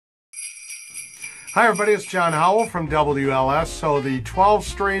Hi everybody, it's John Howell from WLS. So the 12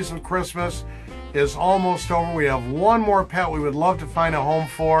 Strays of Christmas is almost over. We have one more pet we would love to find a home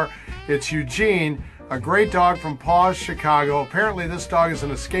for. It's Eugene, a great dog from PAWS, Chicago. Apparently this dog is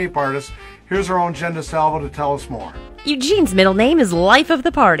an escape artist. Here's our own Jen DeSalvo to tell us more. Eugene's middle name is Life of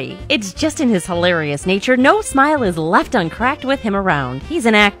the Party. It's just in his hilarious nature. No smile is left uncracked with him around. He's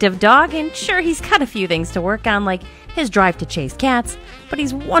an active dog, and sure, he's got a few things to work on, like his drive to chase cats, but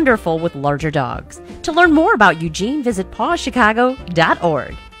he's wonderful with larger dogs. To learn more about Eugene, visit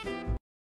pawschicago.org.